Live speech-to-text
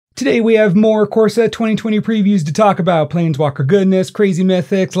Today we have more Core Set 2020 previews to talk about. Planeswalker goodness, crazy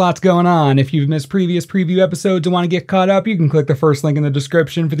mythics, lots going on. If you've missed previous preview episodes and want to get caught up, you can click the first link in the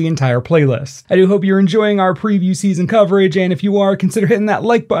description for the entire playlist. I do hope you're enjoying our preview season coverage, and if you are, consider hitting that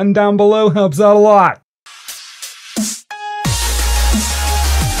like button down below, helps out a lot.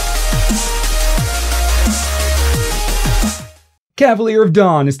 Cavalier of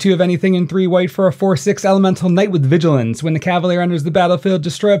Dawn is 2 of anything in 3 white for a 4/6 elemental knight with vigilance. When the Cavalier enters the battlefield,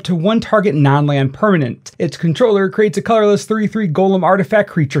 destroy up to 1 target non-land permanent. Its controller creates a colorless 3/3 golem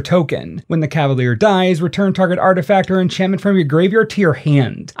artifact creature token. When the Cavalier dies, return target artifact or enchantment from your graveyard to your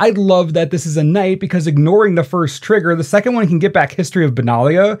hand. I love that this is a knight because ignoring the first trigger, the second one can get back History of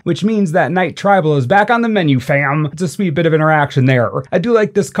Benalia, which means that Knight Tribal is back on the menu, fam. It's a sweet bit of interaction there. I do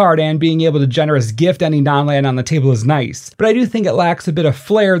like this card, and being able to generous gift any non-land on the table is nice, but I do think it lacks a bit of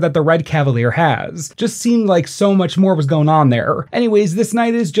flair that the red Cavalier has. Just seemed like so much more was going on there. Anyways, this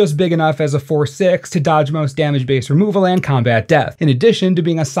knight is just big enough as a 4/6 to dodge most damage-based removal and combat death, in addition to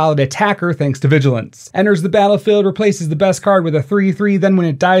being a solid attacker thanks to vigilance. Enters the battlefield, replaces the best card with a 3/3, then when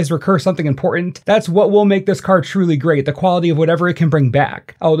it dies, recur something important. That's what will make this card truly great, the quality of whatever it can bring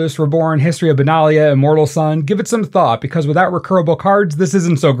back. Eldest Reborn, History of Benalia, Immortal Sun, give it some thought, because without recurable cards, this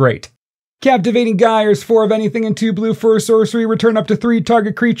isn't so great. Captivating Gyres, 4 of anything in 2 blue for a sorcery, return up to 3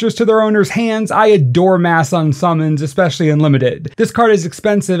 target creatures to their owner's hands. I adore mass unsummons, especially in limited. This card is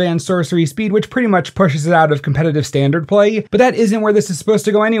expensive and sorcery speed, which pretty much pushes it out of competitive standard play, but that isn't where this is supposed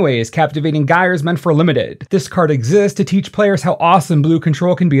to go anyways. Captivating Gyres meant for limited. This card exists to teach players how awesome blue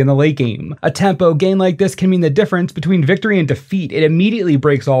control can be in the late game. A tempo gain like this can mean the difference between victory and defeat. It immediately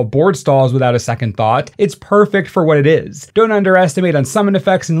breaks all board stalls without a second thought. It's perfect for what it is. Don't underestimate unsummon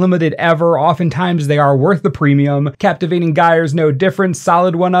effects in limited ever. Oftentimes they are worth the premium. Captivating Gyres no different,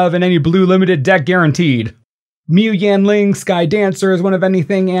 solid 1 of in any blue limited deck guaranteed. Mew Yanling, Sky Dancer is 1 of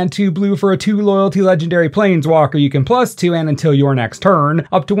anything and 2 blue for a 2 loyalty legendary planeswalker. You can +2 and until your next turn.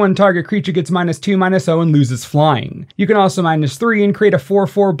 Up to 1 target creature gets -2/-0 and loses flying. You can also -3 and create a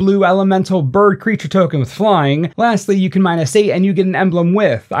 4/4 blue elemental bird creature token with flying. Lastly, you can -8 and you get an emblem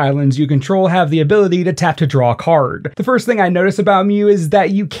with. Islands you control have the ability to tap to draw a card. The first thing I notice about Mew is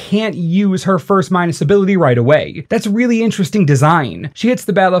that you can't use her first minus ability right away. That's really interesting design. She hits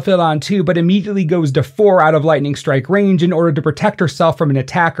the battlefield on 2 but immediately goes to 4 out of lightning strike range in order to protect herself from an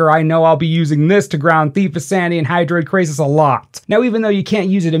attacker. I know I'll be using this to ground Thief of Sanity and Hydroid Krasis a lot. Now, even though you can't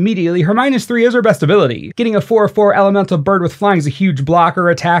use it immediately, her -3 is her best ability. Getting a 4/4 elemental bird with flying is a huge blocker.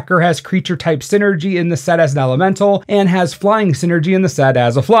 Attacker has creature type synergy in the set as an elemental, and has flying synergy in the set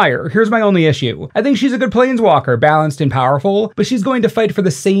as a flyer. Here's my only issue. I think she's a good planeswalker, balanced and powerful, but she's going to fight for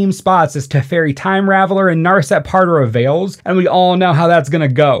the same spots as Teferi Time Raveler and Narset Parter of Veils, and we all know how that's gonna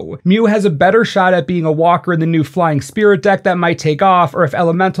go. Mew has a better shot at being a walker in the new Flying Spirit deck that might take off, or if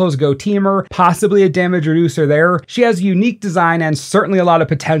elementals go teamer, possibly a damage reducer there. She has a unique design and certainly a lot of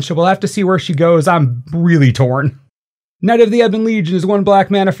potential. We'll have to see where she goes. I'm really torn. Knight of the Ebon Legion is 1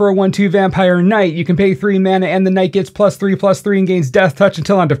 black mana for a 1/2 vampire knight. You can pay 3 mana and the knight gets +3/+3 and gains death touch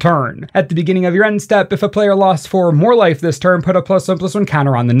until end of turn. At the beginning of your end step, if a player lost 4 or more life this turn, put a +1/+1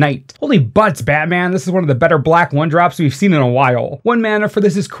 counter on the knight. Holy butts, Batman, this is one of the better black 1-drops we've seen in a while. 1 mana for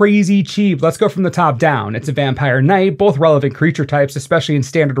this is crazy cheap. Let's go from the top down. It's a vampire knight, both relevant creature types, especially in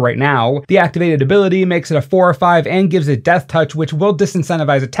standard right now. The activated ability makes it a 4/5 and gives it death touch, which will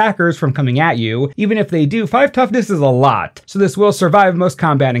disincentivize attackers from coming at you. Even if they do, 5 toughness is a lot. So this will survive most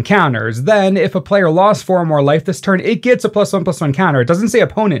combat encounters. Then, if a player lost 4 or more life this turn, it gets a +1/+1 counter. It doesn't say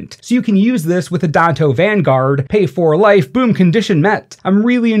opponent. So you can use this with a Danto Vanguard, pay 4 life, boom, condition met. I'm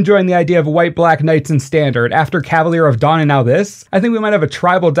really enjoying the idea of white-black knights in standard. After Cavalier of Dawn and now this, I think we might have a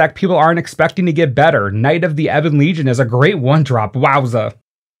tribal deck people aren't expecting to get better. Knight of the Ebon Legion is a great 1-drop, wowza.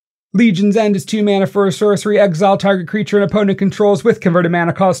 Legion's End is 2 mana for a sorcery, exile target creature an opponent controls with converted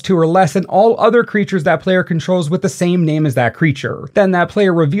mana cost 2 or less, and all other creatures that player controls with the same name as that creature. Then that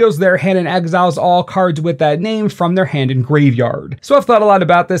player reveals their hand and exiles all cards with that name from their hand and graveyard. So I've thought a lot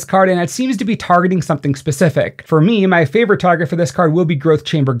about this card, and it seems to be targeting something specific. For me, my favorite target for this card will be Growth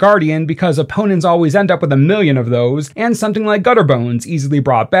Chamber Guardian, because opponents always end up with a million of those, and something like Gutter Bones, easily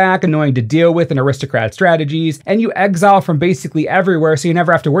brought back, annoying to deal with in aristocrat strategies, and you exile from basically everywhere so you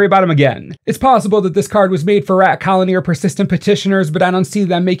never have to worry about them again. It's possible that this card was made for Rat Colony or Persistent Petitioners, but I don't see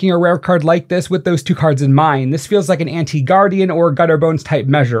them making a rare card like this with those 2 cards in mind. This feels like an Anti-Guardian or Gutter Bones type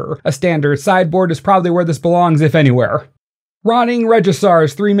measure. A standard sideboard is probably where this belongs, if anywhere. Rotting Regisar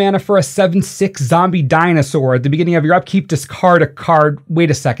is 3 mana for a 7/6 zombie dinosaur. At the beginning of your upkeep, discard a card.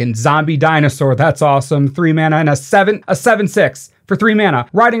 Wait a second, zombie dinosaur, that's awesome. 3 mana and a 7/6. For 3 mana,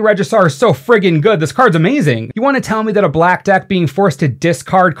 Riding Regisaur is so friggin' good, this card's amazing. You want to tell me that a black deck being forced to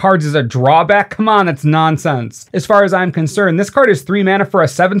discard cards is a drawback? Come on, that's nonsense. As far as I'm concerned, this card is 3 mana for a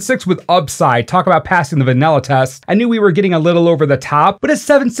 7/6 with upside. Talk about passing the vanilla test. I knew we were getting a little over the top, but a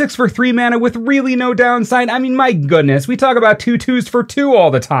 7/6 for 3 mana with really no downside, I mean, my goodness, we talk about 2/2s for 2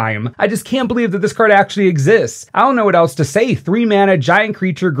 all the time. I just can't believe that this card actually exists. I don't know what else to say. 3 mana, giant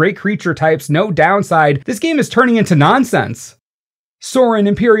creature, great creature types, no downside. This game is turning into nonsense. Sorin,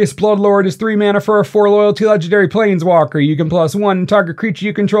 Imperious Bloodlord is 3 mana for a 4 loyalty legendary planeswalker. You can +1, target creature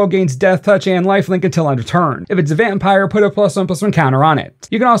you control gains death, touch, and lifelink until end of turn. If it's a vampire, put a +1/+1 counter on it.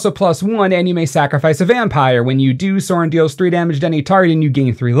 You can also +1 and you may sacrifice a vampire. When you do, Sorin deals 3 damage to any target and you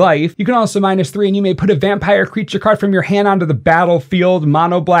gain 3 life. You can also -3 and you may put a vampire creature card from your hand onto the battlefield.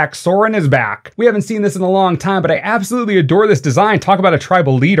 Mono black Sorin is back. We haven't seen this in a long time, but I absolutely adore this design. Talk about a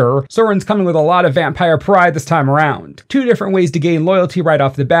tribal leader. Sorin's coming with a lot of vampire pride this time around. 2 different ways to gain loyalty right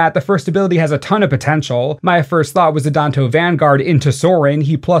off the bat. The first ability has a ton of potential. My first thought was the Danto Vanguard into Sorin.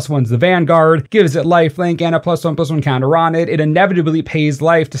 He +1s the Vanguard, gives it lifelink and a +1/+1 counter on it. It inevitably pays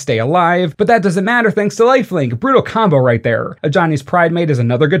life to stay alive, but that doesn't matter thanks to lifelink. Brutal combo right there. Ajani's Pridemate is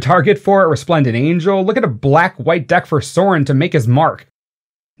another good target for it. Resplendent Angel. Look at a black-white deck for Sorin to make his mark.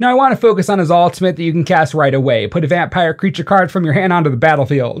 Now I want to focus on his ultimate that you can cast right away. Put a vampire creature card from your hand onto the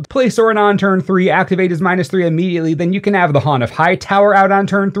battlefield. Play Sorin on turn 3, activate his -3 immediately, then you can have the Haunt of Hightower out on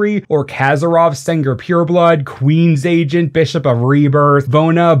turn 3, or Kazarov, Senger Pureblood, Queen's Agent, Bishop of Rebirth,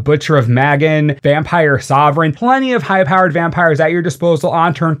 Vona, Butcher of Magan, Vampire Sovereign. Plenty of high-powered vampires at your disposal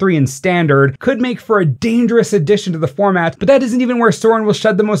on turn 3 in Standard. Could make for a dangerous addition to the format, but that isn't even where Sorin will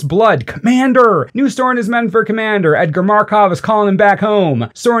shed the most blood. Commander! New Sorin is meant for Commander. Edgar Markov is calling him back home.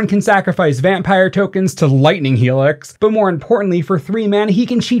 Sorin can sacrifice vampire tokens to Lightning Helix, but more importantly, for 3 mana, he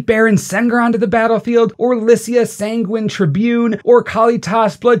can cheat Baron Senger onto the battlefield, or Lycia Sanguine Tribune, or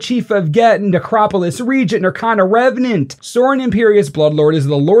Kalitas Blood Chief of Get, Necropolis Regent, Nurkana Revenant. Sorin Imperious Bloodlord is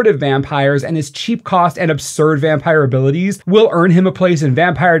the Lord of Vampires, and his cheap cost and absurd vampire abilities will earn him a place in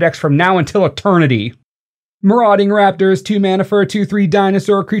vampire decks from now until eternity. Marauding Raptor is 2 mana for a 2/3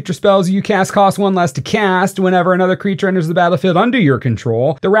 dinosaur. Creature spells you cast cost 1 less to cast. Whenever another creature enters the battlefield under your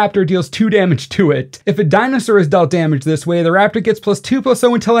control, the Raptor deals 2 damage to it. If a dinosaur is dealt damage this way, the Raptor gets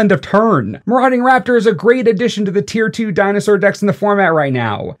 +2/+0 until end of turn. Marauding Raptor is a great addition to the tier 2 dinosaur decks in the format right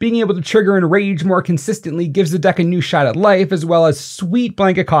now. Being able to trigger Enrage more consistently gives the deck a new shot at life, as well as sweet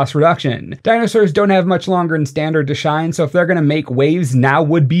blanket cost reduction. Dinosaurs don't have much longer in Standard to shine, so if they're gonna make waves, now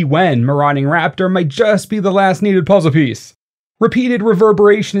would be when. Marauding Raptor might just be the last needed puzzle piece. Repeated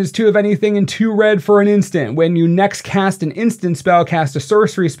Reverberation is 2 of anything and 2 red for an instant. When you next cast an instant spell, cast a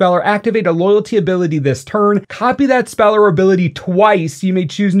sorcery spell, or activate a loyalty ability this turn, copy that spell or ability twice. You may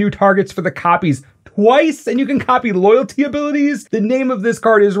choose new targets for the copies twice, and you can copy loyalty abilities. The name of this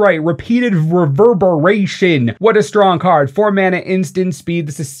card is right. Repeated Reverberation. What a strong card. 4 mana, instant speed.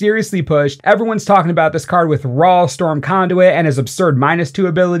 This is seriously pushed. Everyone's talking about this card with Raw, Storm Conduit, and his absurd -2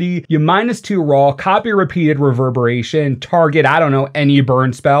 ability. You -2 Raw, copy Repeated Reverberation, target, I don't know, any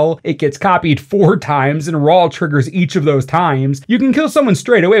burn spell. It gets copied 4 times, and Raw triggers each of those times. You can kill someone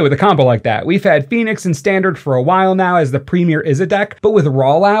straight away with a combo like that. We've had Phoenix in Standard for a while now as the premier Izzet deck, but with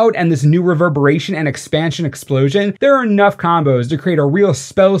Raw out and this new Reverberation and expansion explosion, there are enough combos to create a real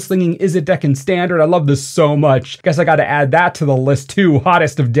spell-slinging Izzet deck in Standard. I love this so much. Guess I gotta add that to the list too.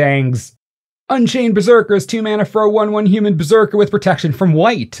 Hottest of dangs. Unchained Berserker is 2 mana for a 1/1 human berserker with protection from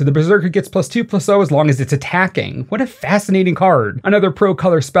white. The berserker gets +2/+0 as long as it's attacking. What a fascinating card. Another pro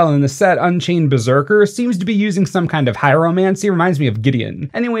color spell in the set, Unchained Berserker, seems to be using some kind of hieromancy. Reminds me of Gideon.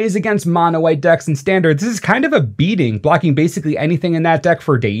 Anyways, against mono white decks in Standard, this is kind of a beating, blocking basically anything in that deck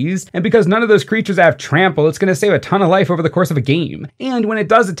for days. And because none of those creatures have trample, it's going to save a ton of life over the course of a game. And when it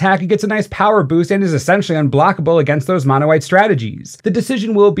does attack, it gets a nice power boost and is essentially unblockable against those mono white strategies. The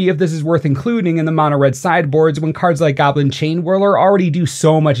decision will be if this is worth including in the mono-red sideboards when cards like Goblin Chain Whirler already do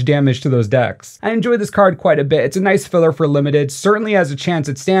so much damage to those decks. I enjoy this card quite a bit. It's a nice filler for limited, certainly has a chance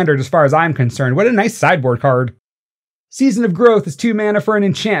at Standard as far as I'm concerned. What a nice sideboard card. Season of Growth is 2 mana for an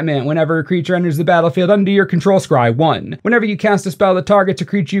enchantment. Whenever a creature enters the battlefield under your control, scry 1. Whenever you cast a spell that targets a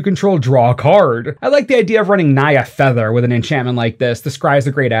creature you control, draw a card. I like the idea of running Naya Feather with an enchantment like this. The scry is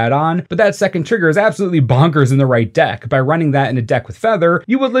a great add-on, but that second trigger is absolutely bonkers in the right deck. By running that in a deck with Feather,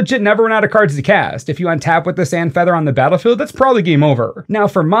 you would legit never run out of cards to cast. If you untap with this and Feather on the battlefield, that's probably game over. Now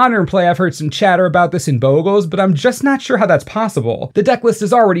for modern play, I've heard some chatter about this in Bogles, but I'm just not sure how that's possible. The deck list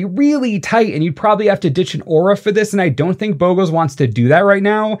is already really tight, and you'd probably have to ditch an aura for this, and I don't think Bogles wants to do that right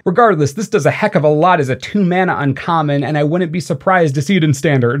now. Regardless, this does a heck of a lot as a 2 mana uncommon, and I wouldn't be surprised to see it in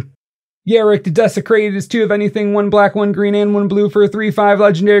Standard. Yarick the Desecrated is 2 of anything, 1 black, 1 green, and 1 blue for a 3/5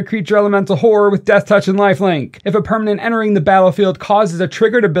 legendary creature elemental horror with Death Touch and Lifelink. If a permanent entering the battlefield causes a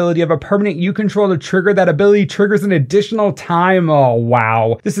triggered ability of a permanent you control to trigger, that ability triggers an additional time. Oh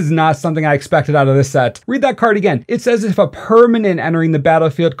wow, this is not something I expected out of this set. Read that card again. It says if a permanent entering the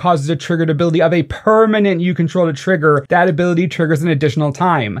battlefield causes a triggered ability of a permanent you control to trigger, that ability triggers an additional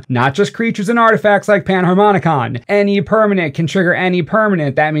time. Not just creatures and artifacts like Panharmonicon. Any permanent can trigger any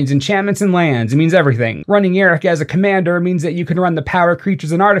permanent. That means enchantments and lands. It means everything. Running Yarick as a commander means that you can run the power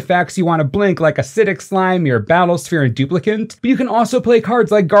creatures and artifacts you want to blink, like Acidic Slime, your Battlesphere, and Duplicant. But you can also play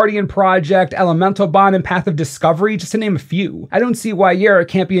cards like Guardian Project, Elemental Bond, and Path of Discovery, just to name a few. I don't see why Yarick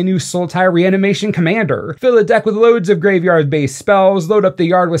can't be a new Sultai Reanimation commander. Fill the deck with loads of graveyard-based spells, load up the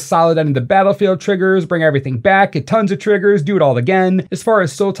yard with solid end of the battlefield triggers, bring everything back, get tons of triggers, do it all again. As far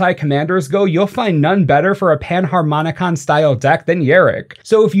as Sultai commanders go, you'll find none better for a Panharmonicon style deck than Yarick.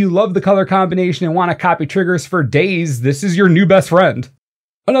 So if you love the color combination and want to copy triggers for days, this is your new best friend.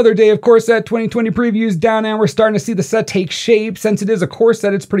 Another day of core set 2020 previews down, and we're starting to see the set take shape. Since it is a core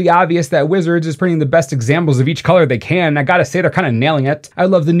set, it's pretty obvious that Wizards is printing the best examples of each color they can. I gotta say, they're kind of nailing it. I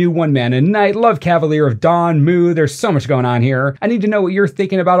love the new 1-mana Knight, love Cavalier of Dawn, Moo, there's so much going on here. I need to know what you're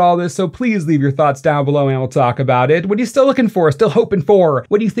thinking about all this, so please leave your thoughts down below and we'll talk about it. What are you still looking for, still hoping for?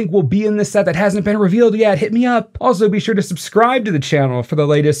 What do you think will be in this set that hasn't been revealed yet? Hit me up. Also, be sure to subscribe to the channel for the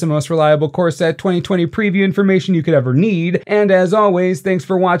latest and most reliable core set 2020 preview information you could ever need. And as always, thanks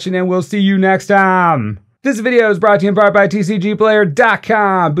for watching, and we'll see you next time. This video is brought to you in part by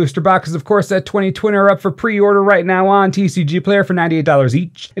TCGplayer.com. Booster boxes of Core Set 2020 are up for pre-order right now on TCG Player for $98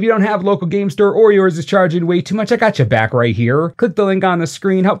 each. If you don't have a local game store or yours is charging way too much, I got you back right here. Click the link on the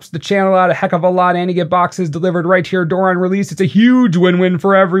screen, helps the channel out a heck of a lot, and you get boxes delivered right to your door on release. It's a huge win-win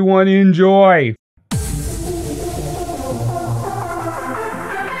for everyone. Enjoy!